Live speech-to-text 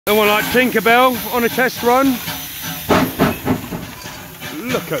Anyone like Tinkerbell on a test run?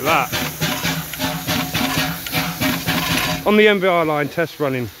 Look at that. On the NVR line, test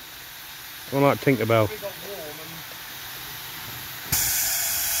running. I like Tinkerbell.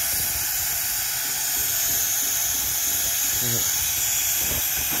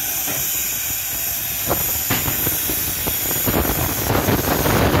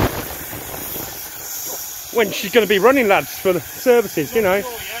 When she's going to be running, lads, for the services, you know.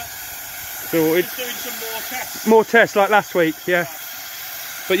 So it's doing some more tests like last week, yeah.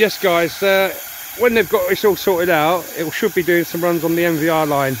 But yes, guys, when they've got this all sorted out, it should be doing some runs on the NVR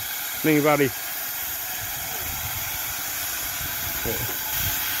line, Nene Valley.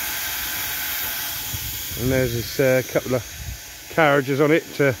 And there's this couple of carriages on it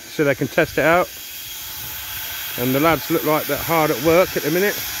so they can test it out. And the lads look like they're hard at work at the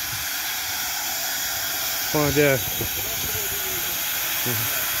minute. Oh dear.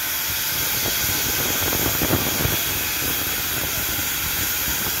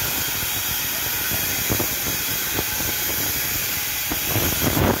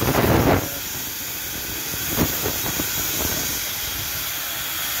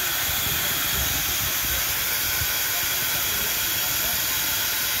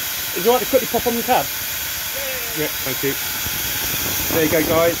 Is it alright to quickly pop on the tab? Yeah, thank you. There you go,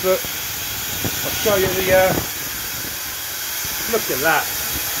 guys, look. I'll show you the, look at that.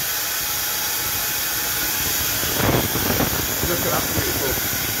 Look at that, beautiful.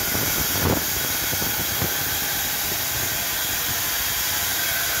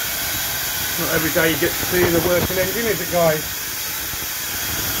 Not every day you get to see the working engine, is it, guys?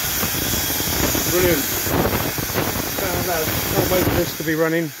 Brilliant. Can't wait for this to be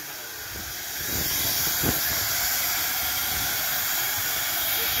running.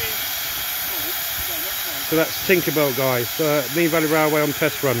 So that's Tinkerbell, guys. Nene Valley Railway on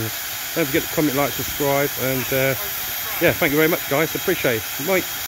test runs. Don't forget to comment, like, subscribe, and yeah, thank you very much, guys. Appreciate it. Bye.